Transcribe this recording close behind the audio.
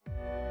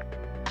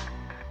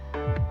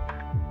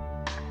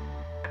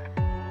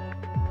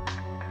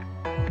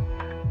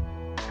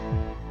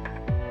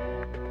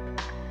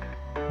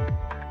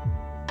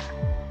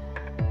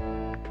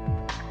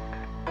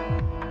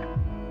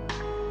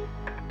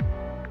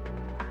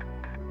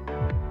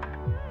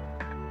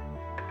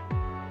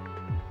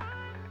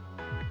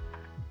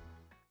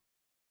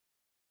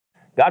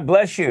God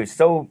bless you.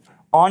 So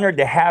honored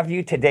to have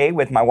you today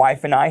with my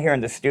wife and I here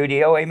in the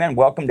studio. Amen.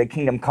 Welcome to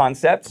Kingdom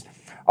Concepts.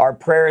 Our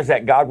prayer is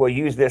that God will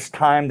use this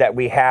time that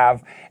we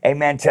have,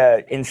 amen,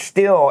 to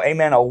instill,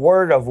 amen, a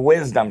word of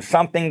wisdom,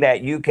 something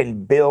that you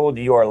can build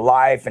your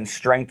life and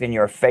strengthen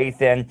your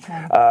faith in.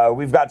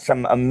 We've got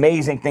some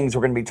amazing things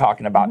we're going to be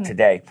talking about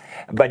today.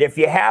 But if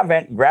you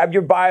haven't, grab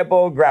your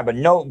Bible, grab a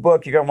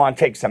notebook. You're going to want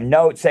to take some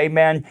notes,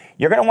 amen.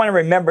 You're going to want to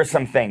remember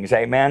some things,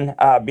 amen,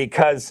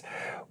 because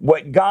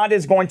what God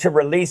is going to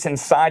release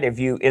inside of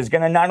you is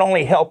going to not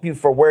only help you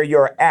for where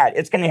you're at,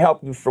 it's going to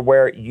help you for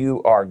where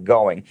you are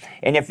going.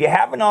 And if you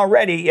haven't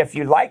already, if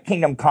you like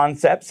Kingdom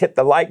Concepts, hit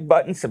the like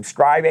button,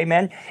 subscribe,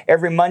 amen.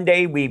 Every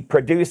Monday, we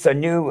produce a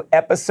new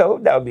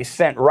episode that will be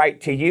sent right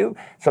to you.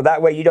 So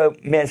that way you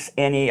don't miss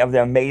any of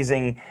the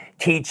amazing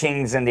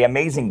teachings and the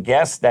amazing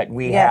guests that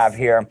we have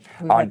here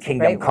on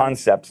Kingdom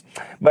Concepts.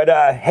 But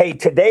hey,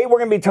 today we're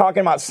going to be talking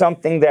about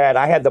something that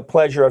I had the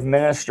pleasure of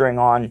ministering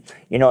on,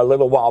 a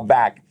little while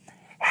back.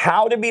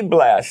 How to be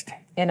blessed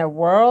in a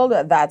world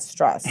that's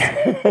stressed.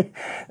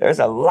 There's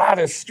a lot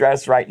of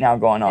stress right now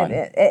going on.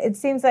 It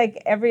seems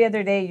like every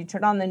other day you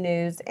turn on the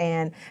news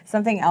and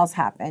something else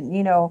happened,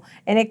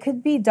 and it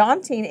could be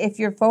daunting if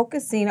you're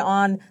focusing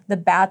on the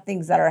bad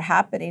things that are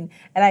happening.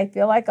 And I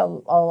feel like a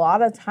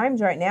lot of times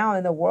right now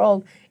in the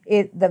world,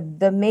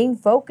 the main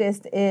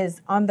focus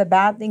is on the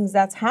bad things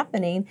that's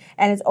happening,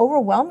 and it's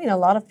overwhelming a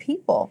lot of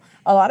people.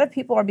 A lot of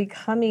people are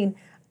becoming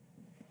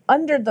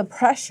under the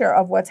pressure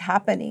of what's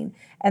happening.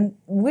 And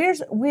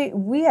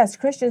we as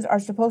Christians are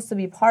supposed to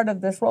be part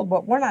of this world,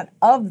 but we're not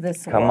of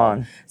this world. Come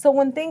on. So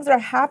when things are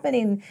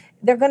happening,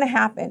 they're going to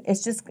happen.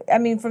 It's just,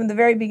 from the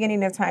very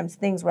beginning of times,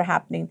 things were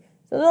happening.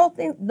 So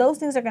those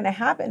things are going to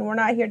happen. We're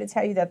not here to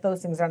tell you that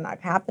those things are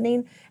not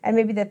happening, and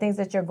maybe the things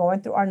that you're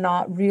going through are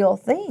not real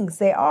things.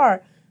 They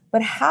are.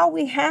 But how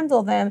we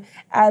handle them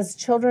as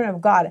children of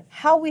God,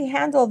 how we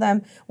handle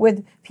them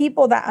with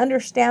people that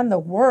understand the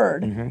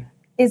word,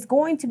 is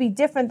going to be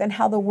different than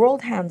how the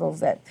world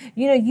handles it.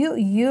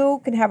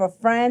 You can have a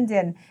friend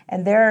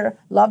and their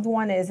loved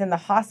one is in the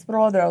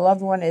hospital, their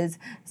loved one is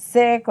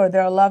sick, or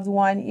their loved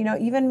one,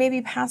 even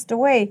maybe passed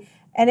away.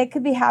 And it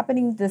could be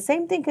happening, the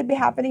same thing could be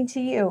happening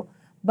to you,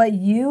 but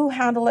you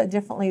handle it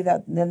differently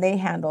than they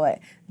handle it.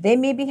 They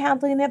may be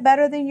handling it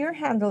better than you're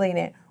handling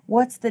it.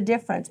 What's the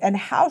difference? And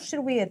how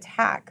should we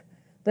attack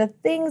the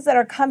things that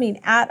are coming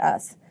at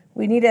us?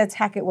 We need to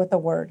attack it with the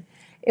word.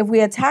 If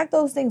we attack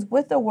those things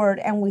with the word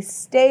and we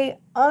stay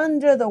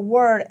under the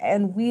word,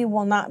 and we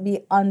will not be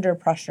under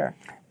pressure.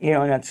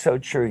 And that's so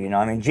true.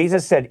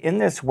 Jesus said, in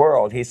this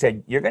world, he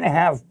said, you're going to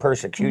have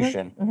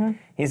persecution.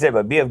 He said,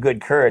 but be of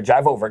good courage.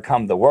 I've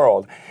overcome the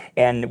world.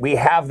 And we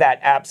have that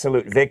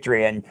absolute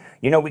victory. And,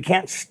 we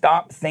can't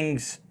stop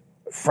things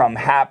from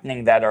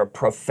happening that are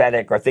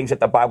prophetic or things that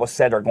the Bible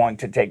said are going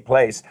to take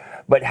place.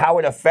 But how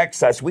it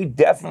affects us, we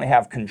definitely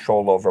have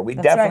control over. We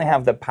definitely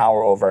have the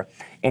power over.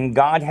 And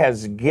God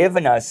has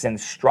given us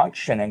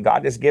instruction, and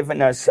God has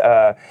given us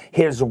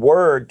His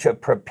word to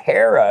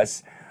prepare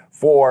us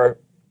for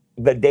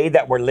the day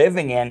that we're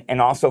living in,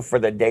 and also for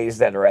the days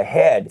that are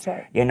ahead.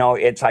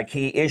 It's like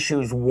He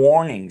issues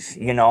warnings.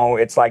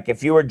 It's like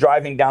if you were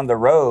driving down the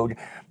road,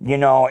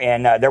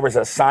 and there was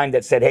a sign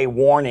that said, hey,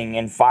 warning,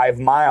 in 5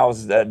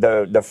 miles,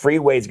 the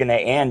freeway is going to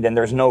end and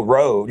there's no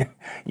road.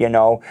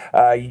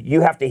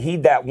 You have to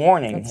heed that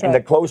warning. And the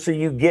closer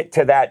you get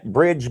to that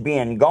bridge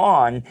being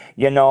gone,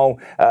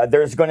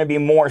 there's going to be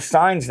more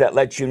signs that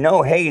let you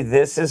know, hey,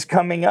 this is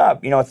coming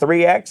up.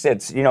 3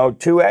 exits,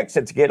 2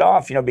 exits, get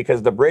off,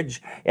 because the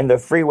bridge and the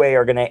freeway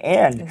are going to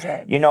end.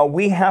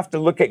 We have to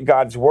look at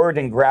God's word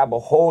and grab a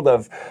hold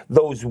of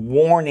those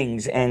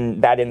warnings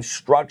and that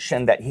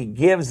instruction that He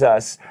gives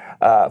us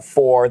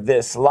for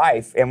this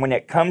life. And when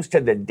it comes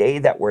to the day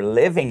that we're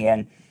living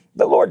in,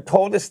 the Lord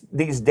told us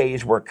these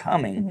days were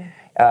coming.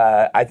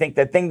 I think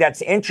the thing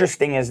that's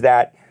interesting is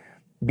that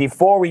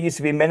before we used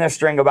to be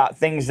ministering about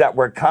things that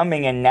were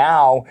coming, and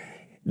now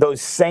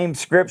those same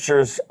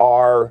scriptures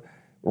are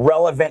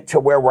relevant to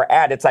where we're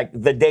at. It's like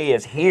the day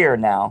is here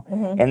now.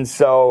 And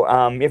so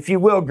if you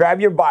will,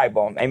 grab your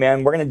Bible.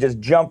 Amen. We're going to just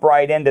jump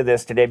right into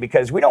this today,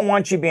 because we don't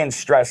want you being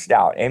stressed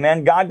out.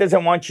 Amen. God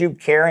doesn't want you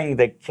carrying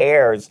the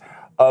cares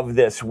of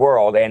this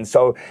world. And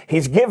so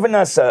He's given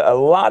us a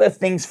lot of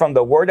things from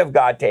the Word of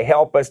God to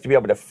help us to be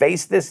able to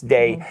face this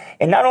day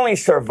and not only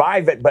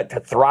survive it, but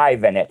to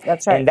thrive in it.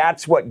 That's right. And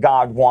that's what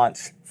God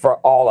wants for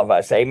all of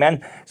us.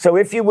 Amen. So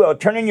if you will,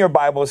 turn in your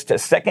Bibles to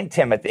 2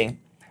 Timothy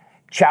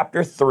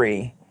chapter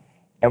 3,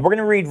 and we're going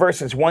to read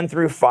verses 1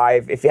 through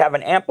 5. If you have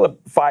an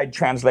amplified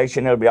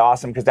translation, it'll be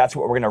awesome, because that's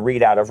what we're going to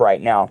read out of right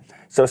now.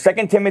 So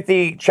 2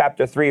 Timothy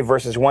chapter 3,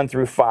 verses 1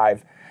 through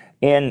 5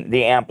 in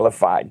the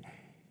amplified.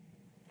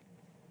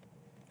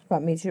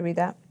 Want me to read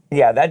that?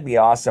 Yeah, that'd be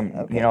awesome.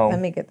 Okay, let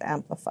me get the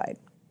amplified.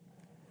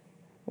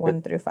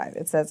 1 through 5.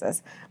 It says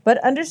this. But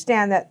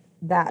understand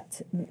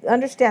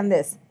understand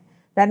this,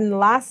 that in the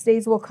last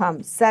days will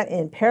come, set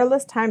in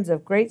perilous times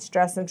of great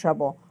stress and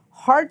trouble,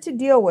 hard to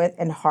deal with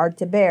and hard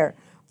to bear.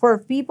 For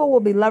people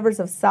will be lovers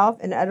of self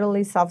and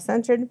utterly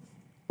self-centered,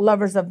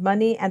 lovers of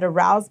money, and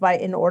aroused by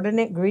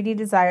inordinate, greedy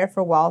desire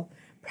for wealth,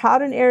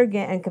 proud and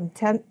arrogant,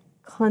 and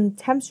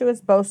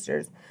contemptuous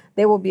boasters.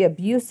 They will be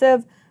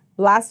abusive,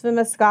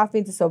 blasphemous,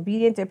 scoffing,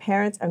 disobedient to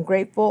parents,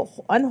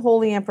 ungrateful,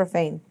 unholy, and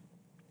profane.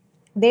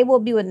 They will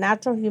be without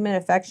natural human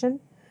affection,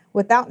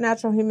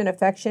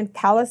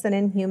 callous and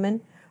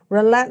inhuman,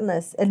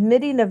 relentless,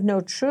 admitting of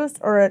no truth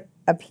or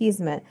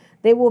appeasement.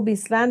 They will be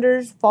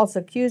slanderers, false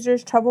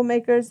accusers,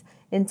 troublemakers,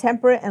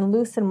 intemperate and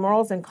loose in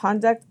morals and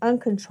conduct,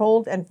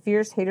 uncontrolled and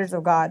fierce haters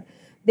of God.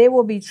 They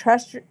will be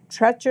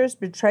treacherous,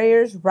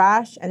 betrayers,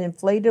 rash, and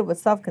inflated with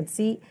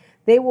self-conceit.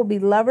 They will be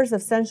lovers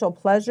of sensual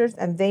pleasures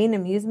and vain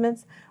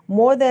amusements,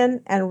 more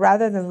than and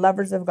rather than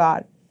lovers of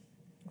God.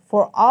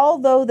 For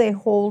although they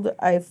hold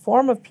a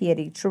form of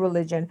piety, true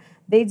religion,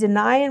 they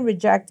deny and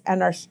reject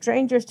and are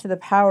strangers to the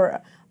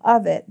power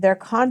of it. Their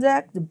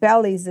conduct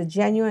belies the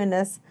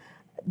genuineness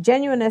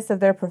of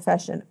their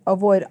profession.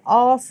 Avoid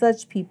all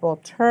such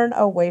people. Turn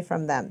away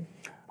from them.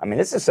 I mean,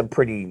 this is some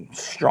pretty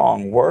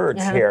strong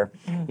words here.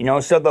 You know,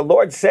 so the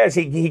Lord says,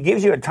 he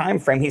gives you a time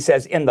frame. He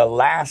says, in the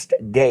last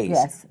days.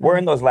 Yes. We're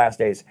in those last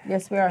days.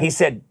 Yes, we are. He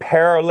said,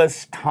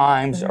 perilous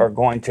times are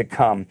going to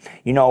come.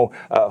 You know,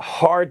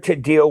 hard to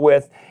deal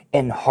with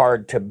and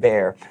hard to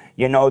bear.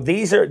 You know,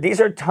 these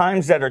are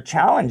times that are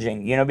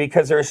challenging, you know,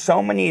 because there's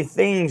so many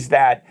things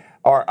that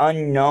are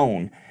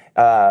unknown.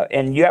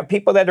 And you have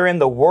people that are in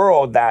the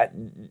world that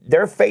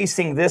they're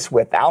facing this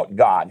without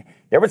God.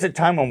 There was a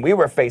time when we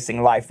were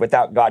facing life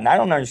without God, and I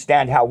don't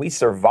understand how we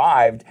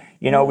survived.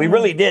 You know, we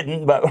really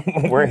didn't, but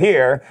we're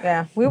here.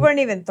 Yeah, we weren't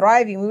even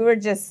thriving. We were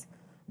just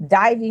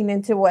diving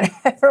into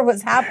whatever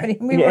was happening.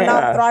 We were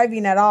not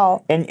thriving at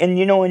all. And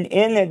you know,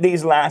 in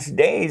these last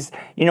days,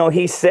 you know,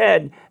 he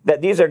said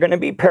that these are going to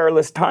be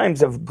perilous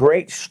times of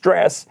great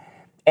stress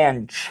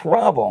and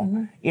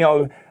trouble. You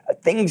know,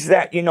 things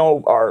that, you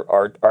know,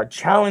 are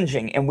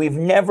challenging. And we've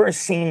never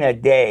seen a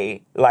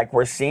day like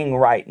we're seeing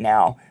right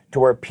now to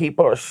where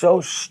people are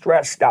so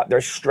stressed out. They're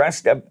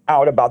stressed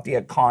out about the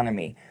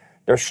economy.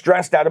 They're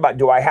stressed out about,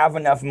 do I have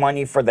enough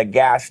money for the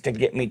gas to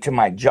get me to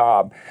my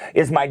job?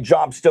 Is my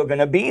job still going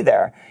to be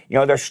there? You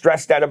know, they're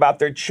stressed out about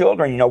their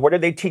children. You know, what are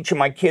they teaching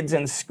my kids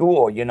in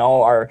school? You know,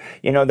 or,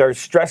 you know, they're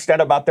stressed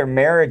out about their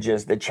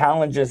marriages, the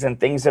challenges and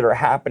things that are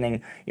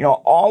happening. You know,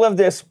 all of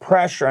this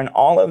pressure and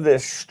all of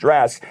this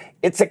stress,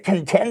 it's a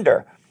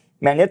contender.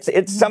 Man,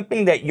 it's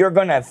something that you're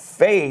going to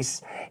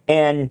face.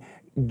 And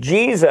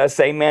Jesus,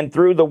 amen,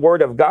 through the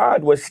word of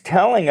God was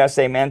telling us,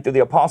 amen, through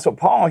the apostle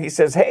Paul, he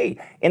says, hey,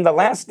 in the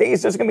last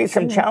days, there's going to be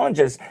some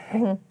challenges.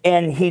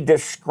 And he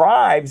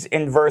describes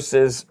in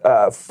verses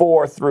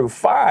 2 through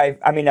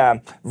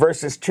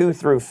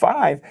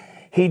 5,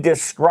 he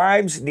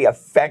describes the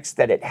effects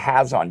that it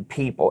has on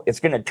people. It's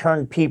going to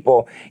turn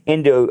people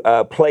into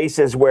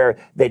places where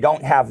they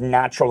don't have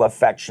natural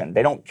affection.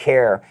 They don't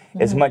care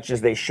as much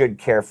as they should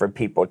care for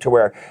people, to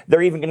where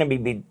they're even going to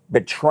be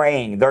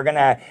betraying. They're going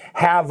to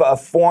have a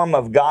form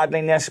of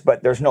godliness,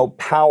 but there's no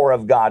power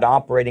of God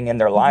operating in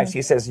their lives.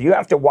 He says, you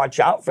have to watch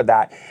out for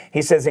that.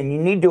 He says, and you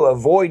need to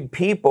avoid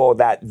people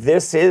that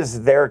this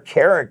is their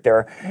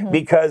character,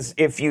 because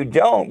if you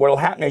don't, what will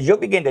happen is you'll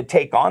begin to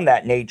take on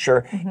that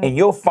nature and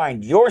you'll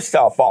find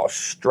yourself all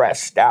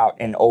stressed out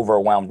and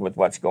overwhelmed with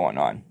what's going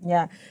on.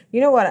 Yeah.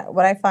 You know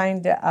what I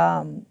find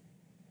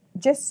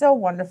just so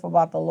wonderful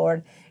about the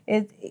Lord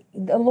is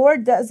the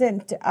Lord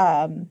doesn't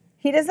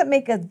he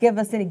doesn't give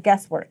us any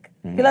guesswork.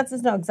 He lets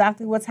us know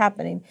exactly what's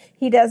happening.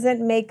 He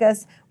doesn't make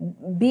us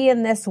be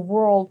in this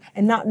world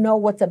and not know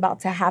what's about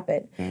to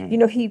happen. You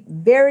know, he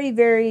very,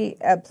 very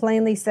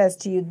plainly says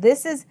to you,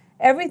 this is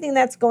everything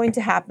that's going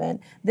to happen.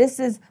 This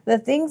is the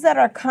things that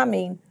are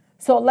coming.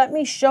 So let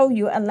me show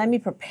you and let me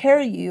prepare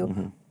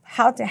you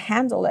how to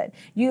handle it.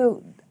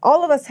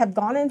 All of us have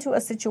gone into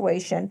a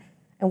situation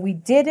and we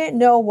didn't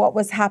know what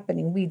was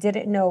happening. We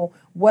didn't know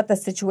what the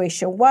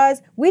situation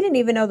was. We didn't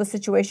even know the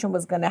situation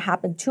was going to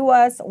happen to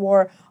us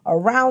or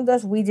around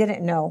us. We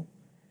didn't know.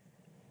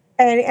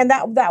 And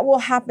that will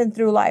happen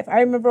through life.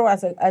 I remember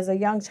as a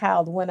young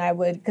child when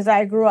because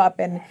I grew up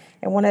and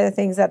one of the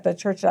things at the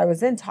church that I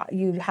was in taught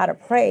you how to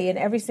pray. And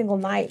every single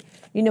night,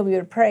 you know, we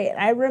would pray. And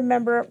I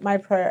remember my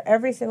prayer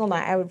every single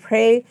night. I would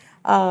pray,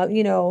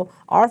 you know,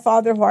 Our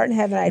Father who art in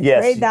heaven. I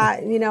prayed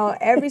that, you know,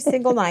 every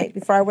single night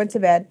before I went to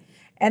bed.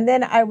 And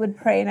then I would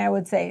pray and I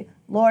would say,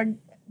 Lord,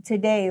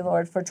 today,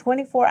 Lord, for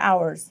 24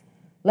 hours,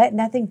 let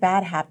nothing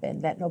bad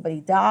happen. Let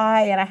nobody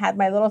die. And I had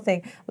my little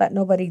thing, let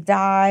nobody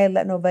die.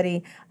 Let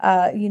nobody,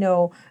 you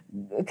know,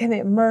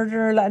 commit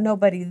murder. Let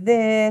nobody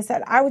this.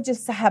 And I would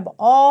just have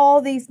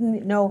all these,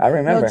 no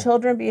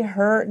children be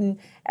hurt and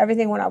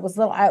everything. When I was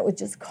little, I would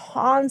just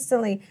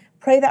constantly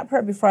pray that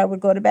prayer before I would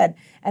go to bed.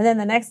 And then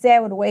the next day I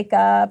would wake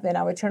up and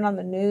I would turn on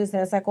the news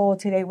and it's like, oh,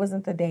 today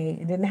wasn't the day.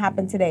 It didn't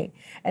happen today.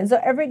 And so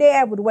every day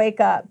I would wake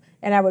up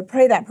and I would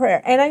pray that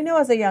prayer. And I know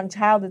as a young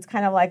child, it's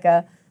kind of like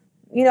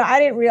you know, I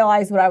didn't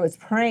realize what I was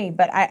praying,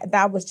 but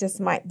that was just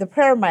the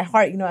prayer of my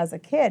heart, you know, as a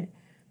kid.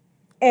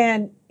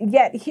 And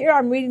yet here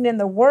I'm reading in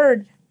the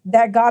Word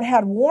that God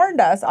had warned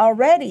us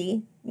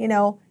already, you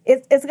know,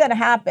 it's going to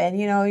happen.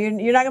 You know,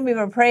 you're not going to be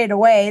able to pray it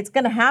away. It's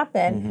going to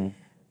happen.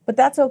 But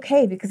that's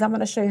okay, because I'm going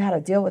to show you how to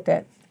deal with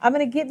it. I'm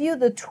going to give you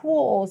the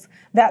tools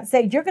that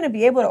say you're going to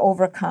be able to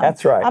overcome.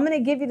 That's right. I'm going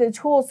to give you the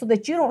tools so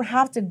that you don't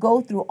have to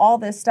go through all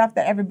this stuff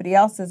that everybody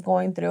else is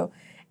going through.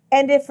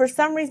 And if for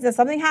some reason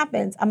something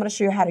happens, I'm going to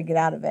show you how to get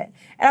out of it.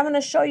 And I'm going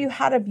to show you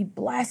how to be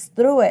blessed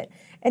through it.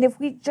 And if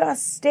we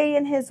just stay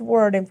in his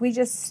word, if we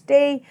just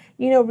stay,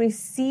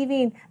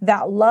 receiving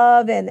that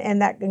love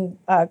and that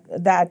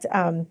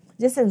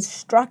just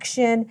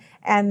instruction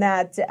and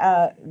that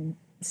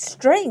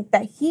strength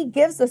that he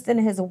gives us in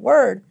his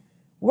word,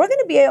 we're going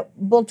to be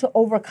able to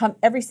overcome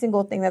every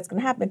single thing that's going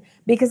to happen,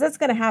 because it's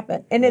going to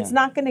happen. And it's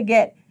not going to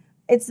get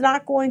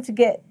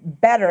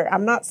better.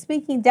 I'm not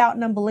speaking doubt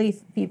and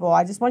unbelief, people.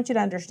 I just want you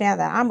to understand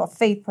that. I'm a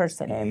faith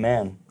person.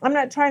 Amen. I'm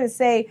not trying to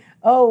say,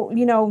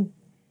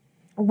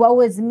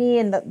 woe is me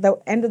and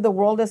the end of the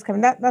world is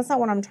coming. That's not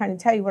what I'm trying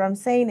to tell you. What I'm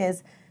saying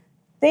is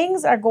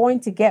things are going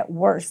to get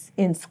worse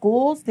in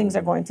schools. Things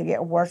are going to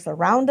get worse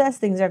around us.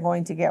 Things are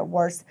going to get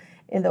worse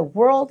in the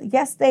world.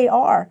 Yes, they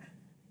are,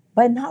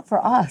 but not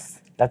for us.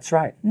 That's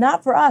right.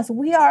 Not for us.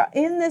 We are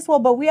in this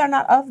world, but we are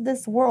not of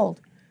this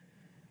world.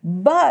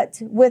 But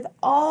with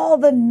all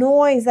the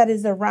noise that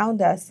is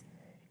around us,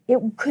 it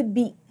could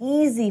be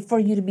easy for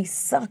you to be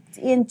sucked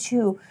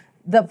into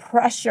the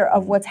pressure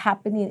of what's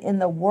happening in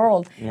the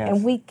world. Yes.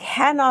 And we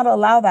cannot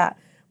allow that.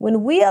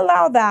 When we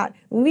allow that,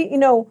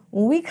 when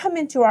we come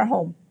into our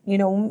home,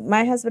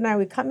 my husband and I,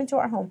 we come into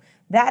our home,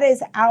 that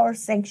is our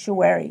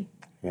sanctuary.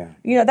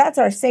 Yeah. That's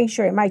our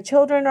sanctuary. My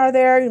children are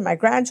there. My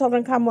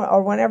grandchildren come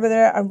or whenever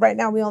they're. Right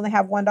now, we only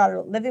have one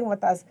daughter living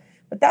with us.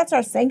 But that's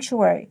our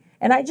sanctuary.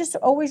 And I just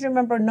always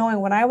remember knowing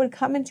when I would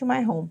come into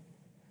my home,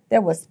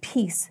 there was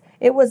peace.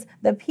 It was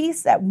the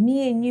peace that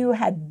me and you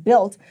had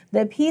built,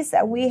 the peace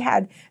that we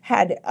had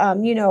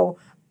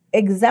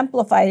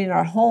exemplified in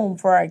our home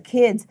for our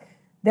kids.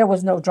 There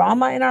was no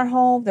drama in our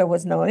home. There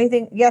was no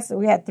anything. Yes,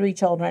 we had 3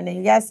 children,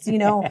 and yes,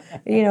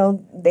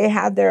 they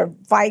had their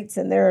fights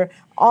and their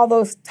all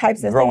those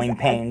types of growing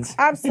things. pains.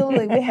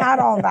 Absolutely, we had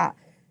all that,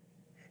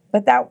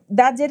 but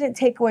that didn't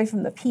take away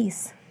from the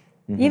peace.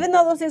 Mm-hmm. Even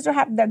though those things were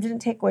happening, that didn't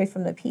take away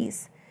from the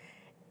peace.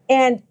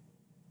 And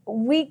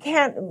we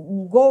can't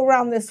go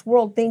around this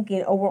world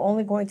thinking, oh, we're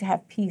only going to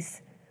have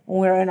peace when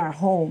we're in our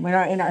home,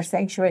 in our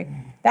sanctuary.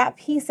 That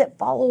peace that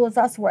follows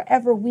us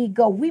wherever we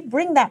go. We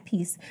bring that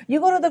peace. You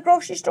go to the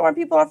grocery store and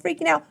people are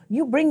freaking out.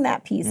 You bring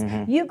that peace.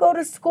 Mm-hmm. You go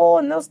to school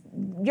and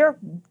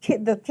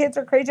the kids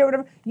are crazy or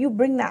whatever. You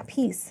bring that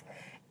peace.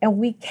 And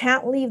we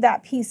can't leave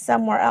that peace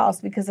somewhere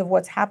else because of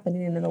what's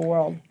happening in the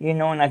world.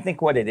 And I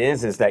think what it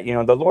is that,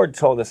 the Lord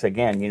told us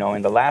again,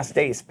 in the last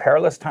days,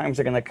 perilous times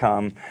are going to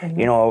come,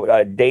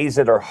 mm-hmm. Days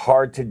that are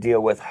hard to deal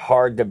with,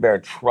 hard to bear,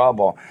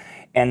 trouble.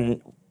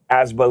 And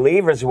as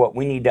believers, what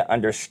we need to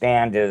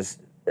understand is,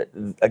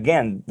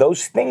 again,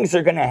 those things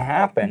are going to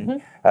happen.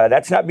 Mm-hmm.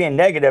 That's not being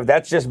negative.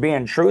 That's just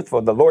being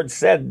truthful. The Lord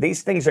said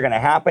these things are going to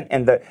happen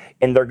and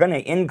they're going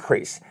to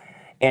increase.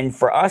 And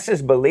for us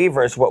as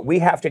believers, what we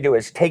have to do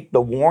is take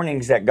the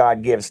warnings that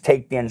God gives,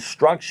 take the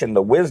instruction,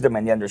 the wisdom,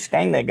 and the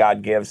understanding that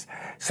God gives,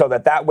 so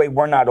that way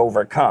we're not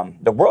overcome.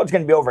 The world's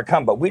going to be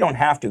overcome, but we don't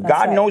have to. That's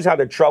God right. knows how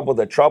to trouble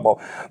the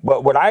trouble.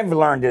 But what I've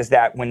learned is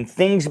that when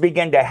things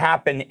begin to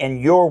happen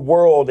and your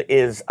world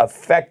is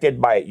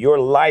affected by it, your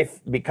life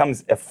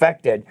becomes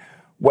affected,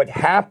 what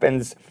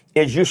happens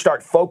is you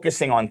start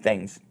focusing on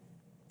things.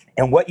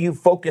 And what you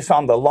focus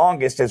on the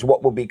longest is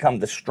what will become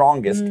the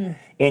strongest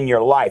in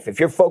your life. If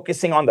you're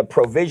focusing on the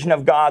provision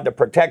of God, the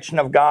protection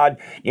of God,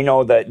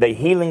 the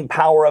healing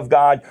power of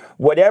God,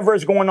 whatever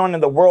is going on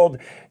in the world,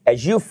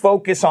 as you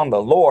focus on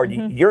the Lord,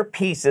 mm-hmm. your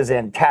peace is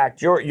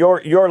intact.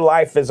 Your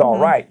life is all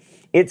mm-hmm. right.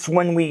 It's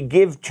when we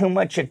give too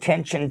much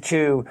attention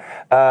to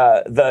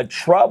the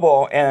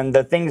trouble and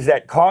the things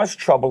that cause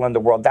trouble in the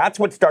world. That's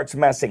what starts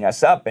messing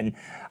us up. And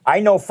I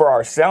know for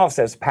ourselves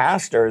as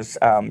pastors,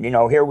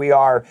 here we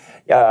are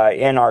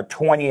in our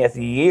 20th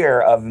year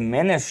of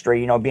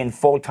ministry, being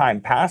full-time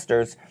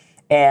pastors,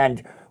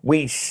 and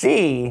we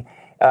see,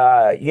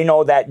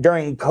 that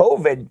during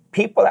COVID,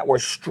 people that were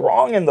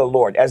strong in the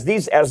Lord, as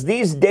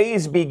these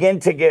days begin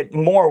to get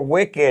more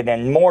wicked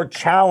and more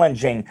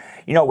challenging,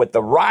 with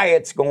the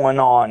riots going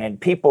on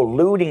and people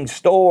looting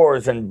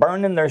stores and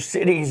burning their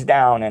cities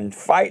down and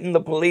fighting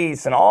the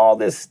police and all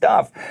this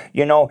stuff,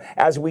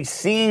 as we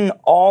seen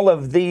all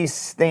of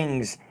these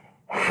things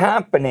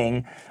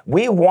happening,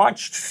 we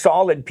watched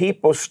solid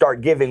people start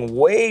giving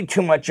way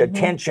too much mm-hmm.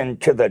 attention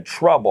to the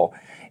trouble.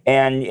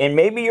 And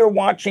maybe you're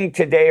watching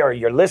today or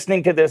you're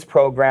listening to this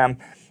program,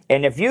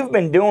 and if you've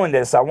been doing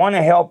this, I want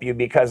to help you,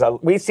 because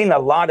we've seen a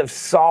lot of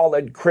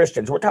solid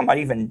Christians. We're talking about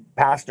even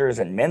pastors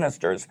and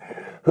ministers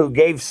who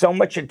gave so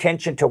much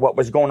attention to what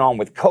was going on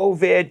with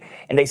COVID,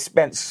 and they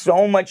spent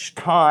so much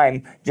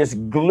time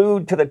just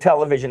glued to the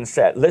television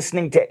set,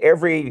 listening to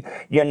every,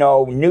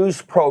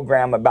 news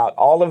program about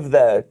all of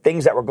the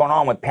things that were going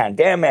on with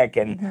pandemic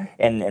and, mm-hmm.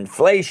 and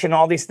inflation,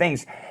 all these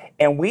things.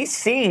 And we've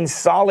seen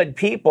solid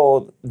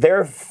people,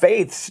 their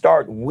faith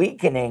start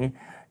weakening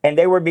and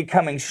they were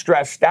becoming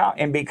stressed out.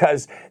 And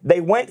because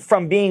they went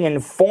from being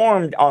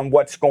informed on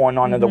what's going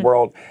on in the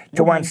world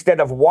to where instead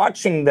of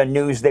watching the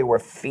news, they were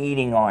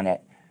feeding on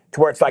it. To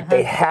where it's like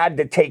they had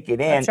to take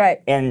it in. That's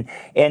right.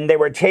 And they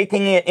were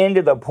taking it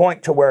into the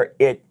point to where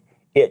it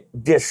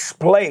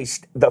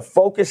displaced the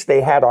focus they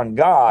had on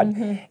God.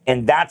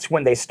 And that's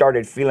when they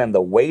started feeling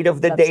the weight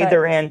of the day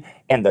they're in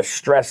and the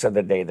stress of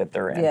the day that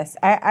they're in. Yes.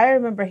 I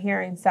remember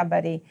hearing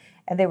somebody,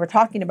 and they were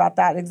talking about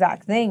that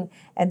exact thing.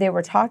 And they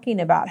were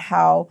talking about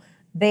how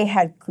they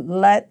had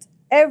let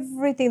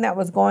everything that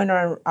was going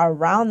on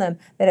around them,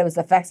 that it was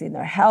affecting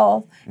their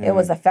health. It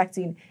was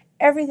affecting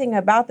everything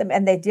about them,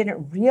 and they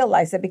didn't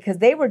realize it because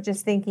they were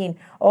just thinking,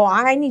 "Oh,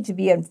 I need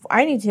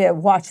to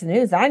watch the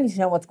news. I need to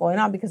know what's going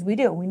on," because we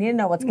do. We need to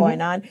know what's going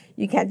on.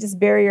 You can't just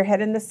bury your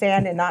head in the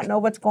sand and not know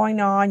what's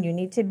going on. You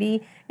need to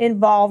be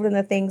involved in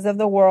the things of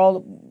the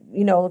world,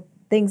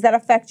 things that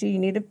affect you. You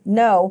need to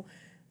know.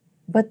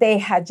 But they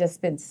had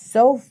just been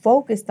so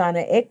focused on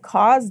it, it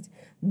caused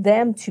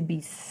them to be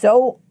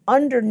so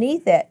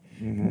underneath it.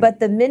 But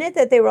the minute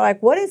that they were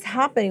like, what is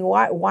happening?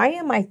 Why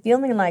am I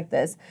feeling like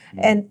this?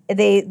 And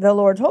the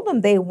Lord told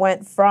them they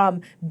went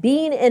from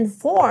being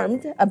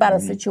informed about a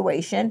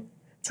situation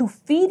to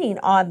feeding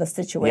on the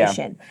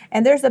situation.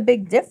 And there's a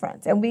big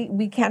difference. And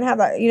we can't have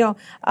that.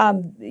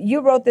 You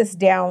wrote this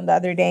down the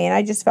other day, and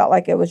I just felt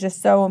like it was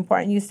just so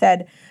important. You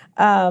said,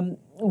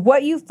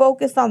 what you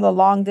focus on the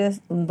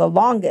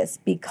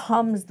longest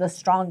becomes the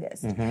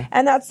strongest.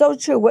 And that's so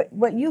true.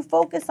 What you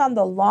focus on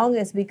the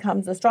longest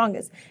becomes the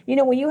strongest.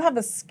 When you have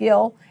a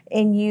skill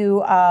and you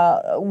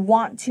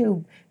want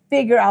to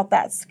figure out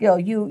that skill,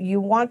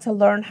 you want to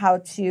learn how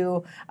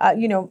to,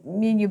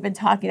 me and you've been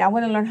talking, I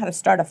want to learn how to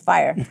start a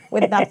fire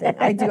with nothing.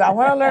 I do. I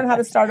want to learn how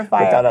to start a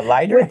fire. Without a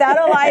lighter?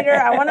 Without a lighter.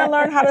 I want to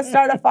learn how to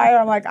start a fire.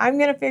 I'm like, I'm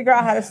going to figure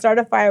out how to start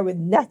a fire with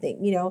nothing.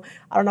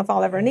 I don't know if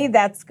I'll ever need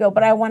that skill,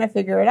 but I want to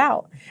figure it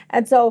out.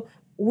 And so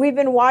we've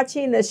been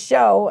watching this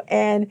show,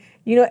 and,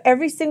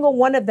 every single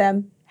one of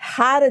them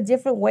had a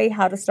different way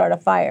how to start a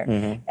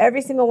fire.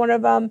 Every single one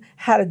of them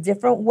had a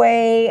different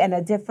way and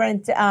a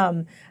different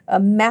a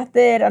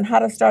method on how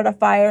to start a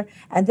fire.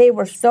 And they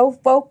were so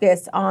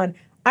focused on,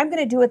 I'm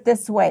going to do it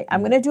this way.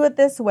 I'm going to do it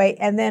this way.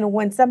 And then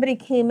when somebody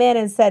came in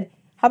and said,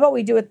 how about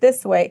we do it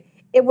this way?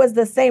 It was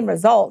the same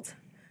result.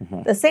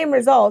 The same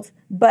result,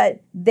 but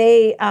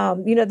they,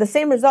 the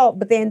same result,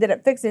 but they ended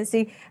up fixing it.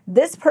 See,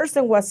 this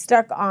person was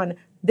stuck on,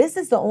 this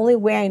is the only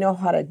way I know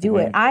how to do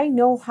it. I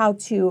know how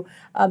to,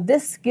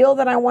 this skill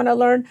that I want to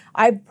learn,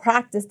 I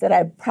practiced it.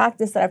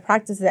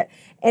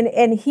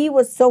 And he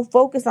was so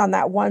focused on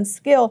that one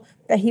skill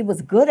that he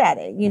was good at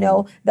it.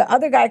 The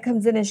other guy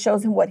comes in and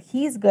shows him what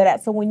he's good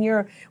at. So when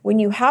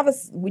you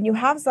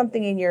have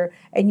something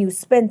and you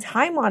spend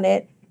time on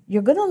it,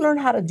 you're going to learn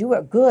how to do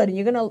it good. And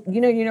you're going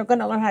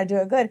to learn how to do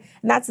it good.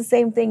 And that's the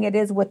same thing it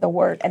is with the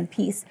word and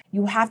peace.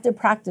 You have to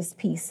practice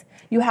peace.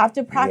 You have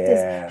to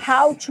practice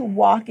how to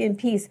walk in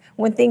peace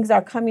when things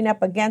are coming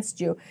up against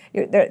you.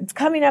 It's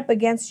coming up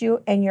against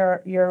you, and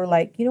you're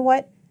like, you know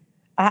what?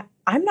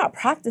 I'm not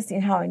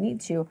practicing how I need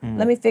to.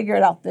 Let me figure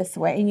it out this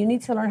way. And you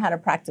need to learn how to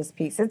practice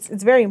peace.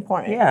 It's very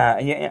important. Yeah,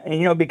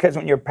 and because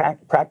when you're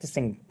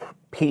practicing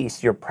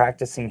peace, you're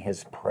practicing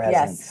His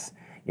presence.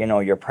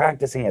 You're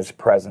practicing His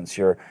presence.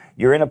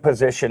 You're in a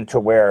position to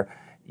where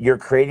you're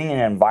creating an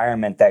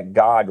environment that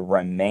God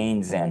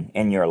remains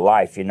in your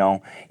life,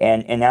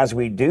 And as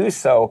we do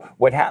so,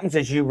 what happens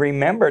is you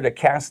remember to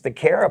cast the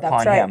care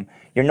upon Him.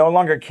 You're no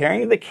longer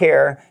carrying the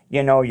care,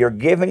 you're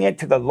giving it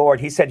to the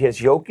Lord. He said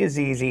His yoke is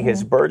easy,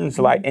 His burden's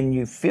light, and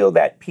you feel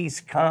that peace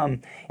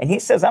come. And He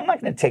says, I'm not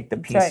going to take the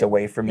peace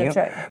away from you.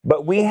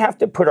 But we have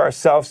to put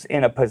ourselves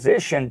in a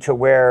position to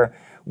where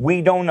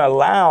we don't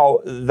allow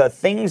the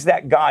things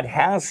that God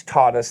has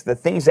taught us, the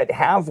things that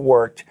have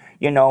worked,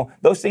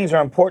 those things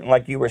are important,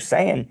 like you were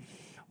saying.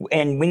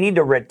 And we need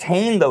to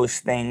retain those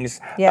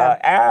things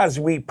as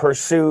we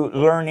pursue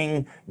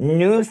learning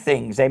new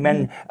things.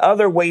 Amen.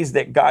 Other ways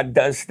that God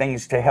does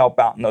things to help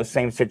out in those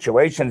same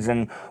situations.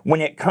 And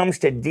when it comes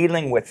to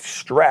dealing with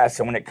stress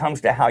and when it comes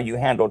to how you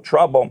handle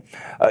trouble,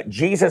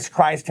 Jesus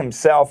Christ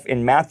Himself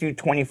in Matthew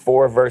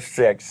 24, verse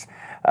 6,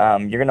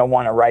 you're going to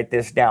want to write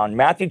this down.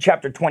 Matthew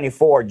chapter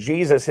 24,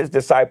 Jesus, His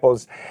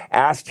disciples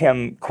asked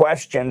Him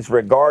questions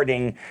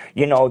regarding,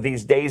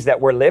 these days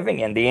that we're living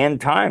in, the end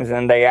times.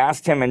 And they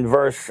asked Him in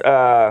verse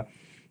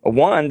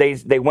 1,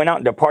 they went out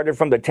and departed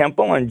from the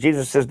temple, and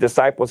Jesus'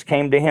 disciples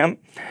came to Him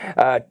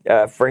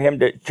for Him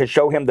to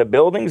show Him the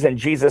buildings. And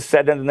Jesus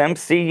said unto them,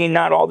 see ye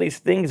not all these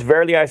things?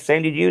 Verily I say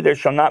unto you, there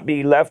shall not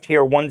be left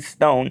here one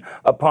stone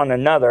upon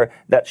another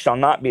that shall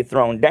not be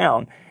thrown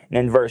down. And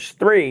in verse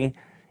 3,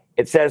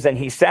 it says, and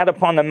He sat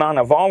upon the Mount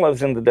of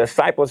Olives, and the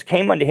disciples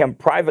came unto Him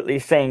privately,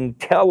 saying,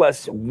 tell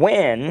us,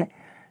 when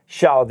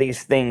shall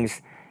these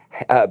things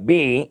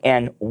be,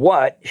 and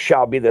what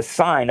shall be the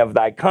sign of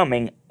thy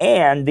coming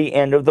and the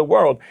end of the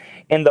world?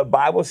 And the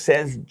Bible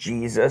says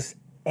Jesus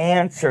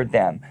answered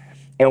them.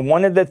 And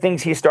one of the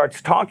things he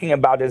starts talking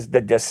about is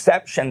the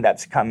deception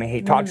that's coming.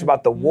 He talks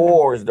about the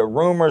wars, the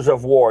rumors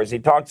of wars. He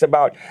talks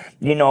about,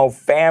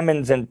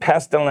 famines and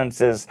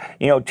pestilences,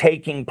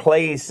 taking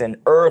place, and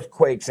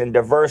earthquakes in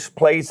diverse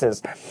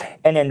places.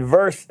 And in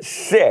verse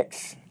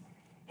 6,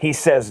 he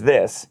says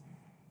this,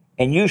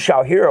 "And you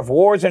shall hear of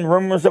wars and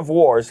rumors of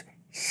wars.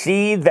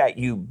 See that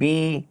you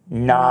be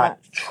not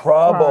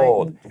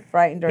troubled."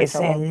 Frightened or He's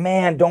troubled. saying,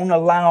 man, don't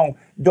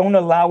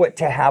allow it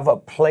to have a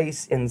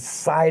place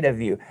inside of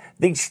you.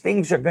 These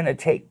things are going to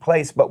take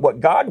place. But what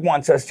God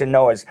wants us to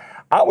know is,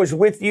 I was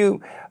with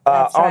you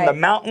on the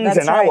mountains,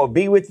 and I will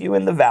be with you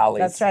in the valleys.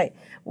 That's right.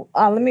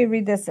 Let me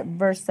read this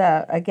verse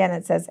again.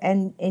 It says,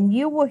 and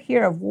you will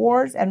hear of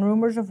wars and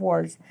rumors of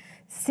wars.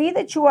 See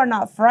that you are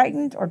not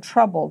frightened or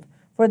troubled,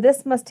 for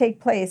this must take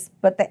place,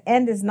 but the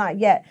end is not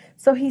yet.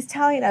 So he's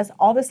telling us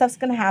all this stuff's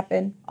going to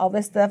happen. All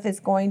this stuff is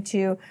going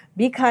to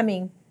be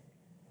coming.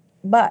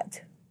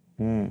 But,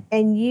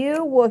 and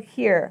you will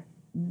hear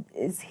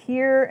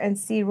and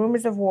see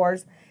rumors of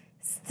wars.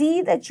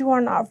 See that you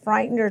are not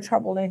frightened or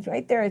troubled. And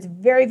right there, it's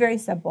very, very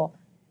simple.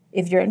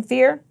 If you're in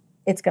fear,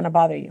 it's going to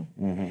bother you.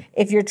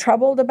 If you're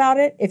troubled about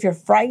it, if you're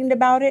frightened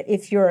about it,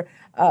 if you're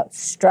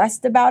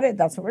stressed about it,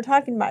 that's what we're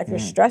talking about. If you're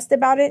stressed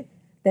about it,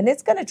 then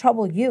it's going to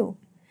trouble you.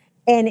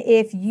 And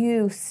if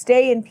you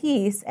stay in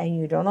peace and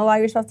you don't allow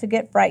yourself to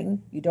get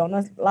frightened, you don't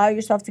allow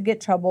yourself to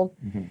get troubled,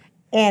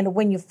 and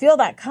when you feel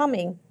that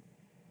coming,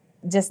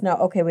 just know,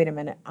 okay, wait a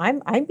minute.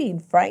 I'm being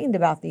frightened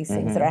about these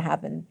things that are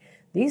happening.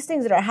 These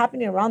things that are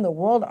happening around the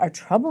world are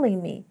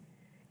troubling me.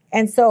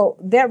 And so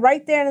that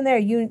right there and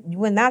there,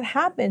 when that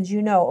happens,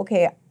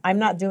 okay, I'm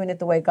not doing it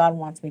the way God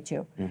wants me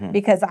to,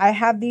 because I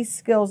have these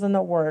skills in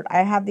the Word.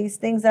 I have these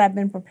things that I've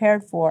been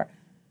prepared for.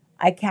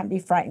 I can't be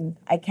frightened.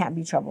 I can't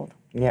be troubled.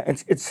 Yeah,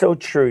 it's so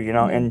true,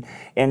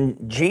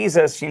 and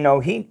Jesus,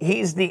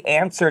 he's the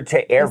answer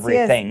to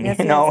everything.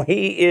 Yes,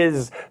 he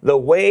is the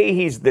way,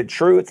 he's the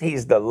truth,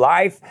 he's the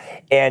life,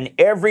 and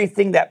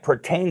everything that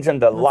pertains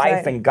unto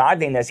life and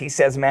godliness, he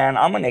says, man,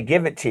 I'm going to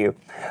give it to you.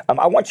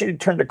 I want you to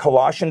turn to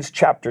Colossians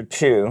chapter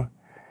 2,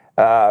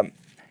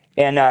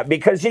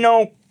 because,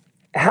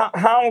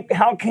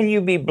 how can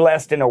you be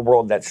blessed in a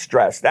world that's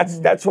stressed?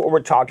 That's what we're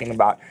talking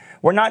about.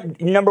 We're not,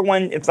 number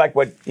one, it's like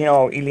what,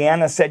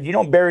 Ileana said, you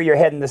don't bury your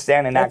head in the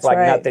sand and act like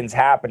nothing's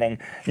happening.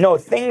 No,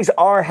 things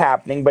are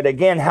happening, but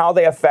again, how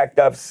they affect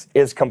us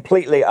is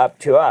completely up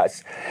to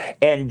us.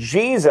 And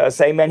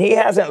Jesus, amen, he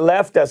hasn't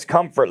left us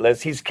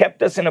comfortless. He's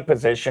kept us in a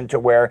position to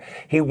where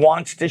he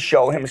wants to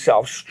show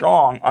himself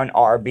strong on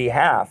our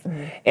behalf.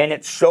 And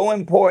it's so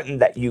important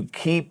that you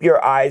keep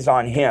your eyes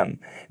on him.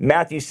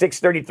 Matthew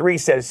 6:33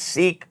 says,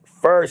 seek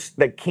first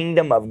the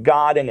kingdom of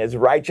God and his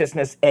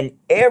righteousness, and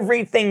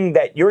everything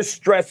that you're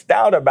stressed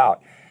out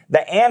about,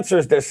 the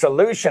answers, the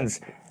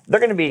solutions, they're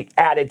going to be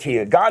added to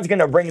you. God's going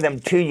to bring them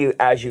to you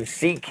as you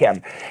seek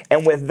him.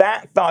 And with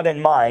that thought in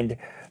mind,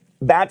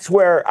 that's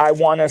where I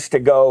want us to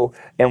go,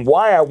 and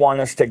why I want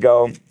us to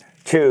go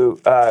to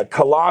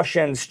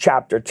Colossians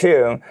chapter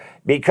 2,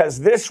 because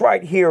this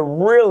right here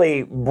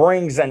really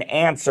brings an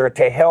answer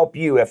to help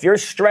you. If you're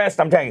stressed,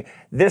 I'm telling you,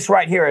 this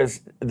right here is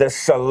the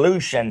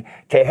solution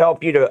to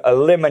help you to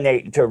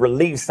eliminate, to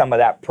relieve some of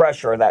that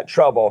pressure or that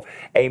trouble,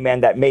 amen,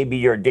 that maybe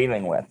you're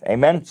dealing with,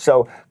 amen?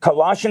 So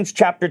Colossians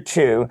chapter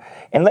 2,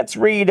 and let's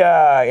read,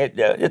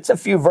 it's a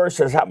few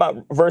verses. How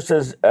about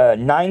verses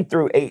 9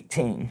 through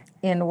 18?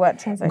 In what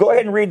translation? Go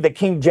ahead and read the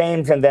King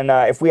James, and then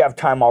if we have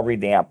time, I'll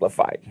read the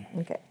Amplified.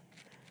 Okay.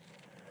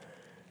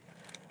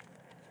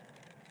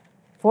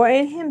 For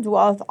in him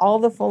dwelleth all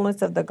the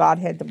fullness of the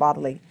Godhead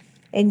bodily,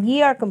 and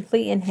ye are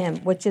complete in him,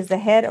 which is the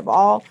head of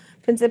all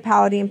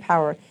principality and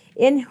power,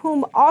 in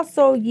whom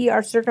also ye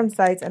are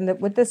circumcised,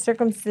 and with the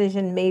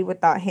circumcision made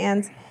without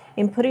hands,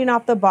 in putting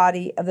off the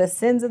body of the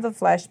sins of the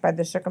flesh by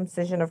the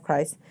circumcision of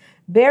Christ,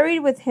 buried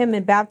with him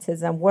in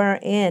baptism,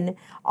 wherein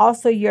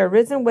also ye are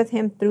risen with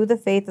him through the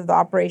faith of the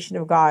operation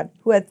of God,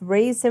 who hath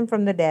raised him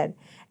from the dead.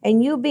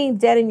 And you being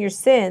dead in your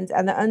sins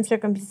and the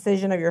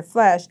uncircumcision of your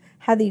flesh,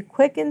 hath he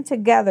quickened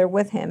together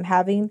with him,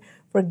 having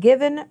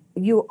forgiven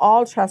you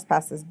all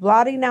trespasses,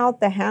 blotting out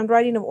the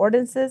handwriting of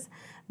ordinances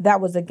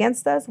that was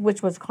against us,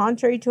 which was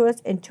contrary to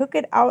us, and took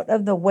it out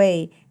of the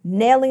way,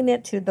 nailing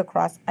it to the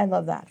cross. I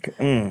love that.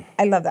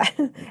 I love that.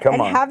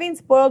 And having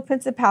spoiled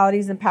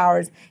principalities and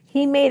powers,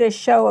 he made a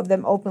show of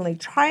them openly,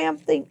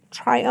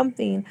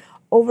 triumphing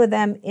over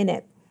them in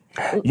it.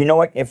 You know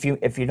what? If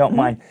you don't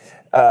mind,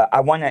 I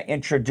want to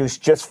introduce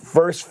just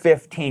verse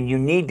 15. You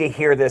need to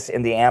hear this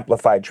in the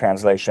Amplified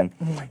translation.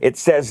 It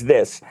says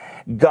this: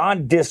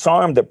 God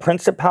disarmed the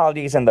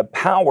principalities and the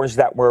powers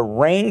that were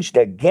ranged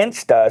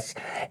against us,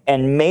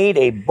 and made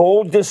a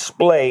bold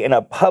display and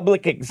a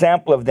public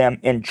example of them,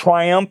 in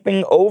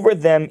triumphing over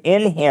them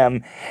in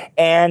him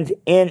and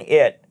in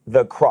it.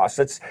 the cross.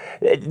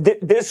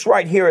 This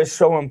right here is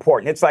so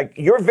important. It's like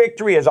your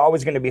victory is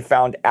always going to be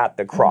found at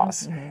the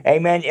cross.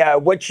 Amen.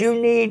 What you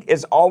need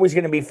is always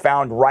going to be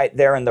found right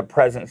there in the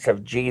presence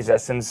of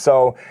Jesus. And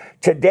so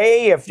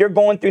today, if you're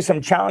going through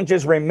some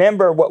challenges,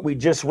 remember what we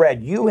just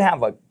read. You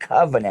have a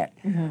covenant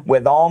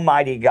with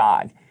Almighty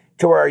God,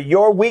 to where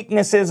your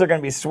weaknesses are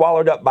going to be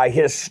swallowed up by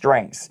His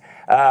strengths.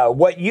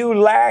 What you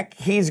lack,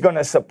 He's going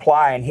to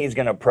supply and He's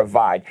going to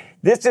provide.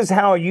 This is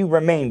how you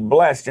remain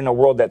blessed in a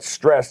world that's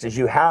stressed, is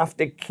you have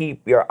to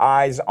keep your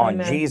eyes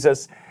on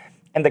Jesus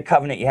and the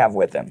covenant you have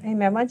with Him.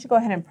 Amen. Why don't you go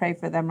ahead and pray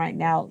for them right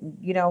now?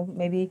 You know,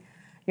 maybe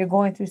you're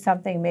going through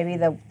something. Maybe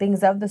the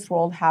things of this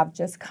world have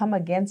just come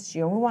against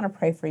you. And we want to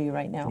pray for you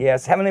right now.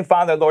 Yes. Heavenly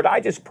Father, Lord,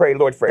 I just pray,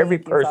 Lord, for every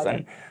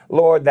person,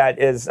 Lord, that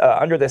is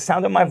under the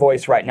sound of my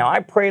voice right now. I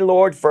pray,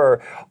 Lord,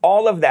 for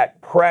all of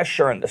that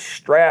pressure and the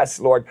stress,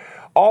 Lord,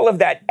 all of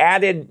that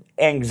added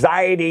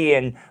anxiety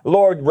and,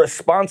 Lord,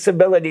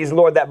 responsibilities,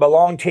 Lord, that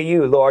belong to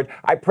you, Lord.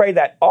 I pray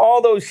that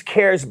all those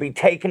cares be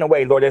taken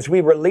away, Lord, as we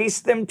release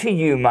them to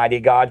you, mighty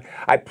God.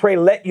 I pray,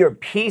 let your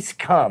peace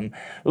come.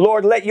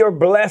 Lord, let your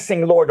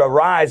blessing, Lord,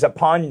 arise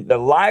upon the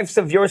lives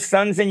of your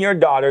sons and your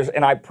daughters.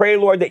 And I pray,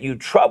 Lord, that you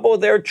trouble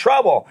their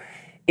trouble.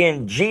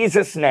 In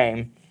Jesus'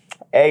 name,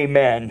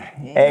 amen.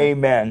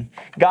 Amen.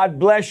 God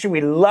bless you. We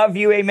love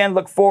you. Amen.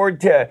 Look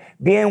forward to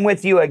being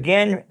with you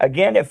again.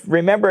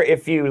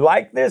 If you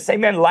like this,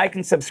 amen, like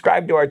and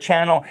subscribe to our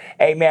channel.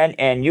 Amen.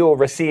 And you will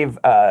receive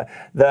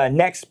the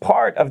next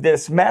part of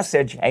this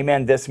message,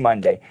 amen, this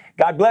Monday.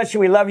 God bless you.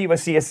 We love you. We'll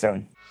see you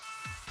soon.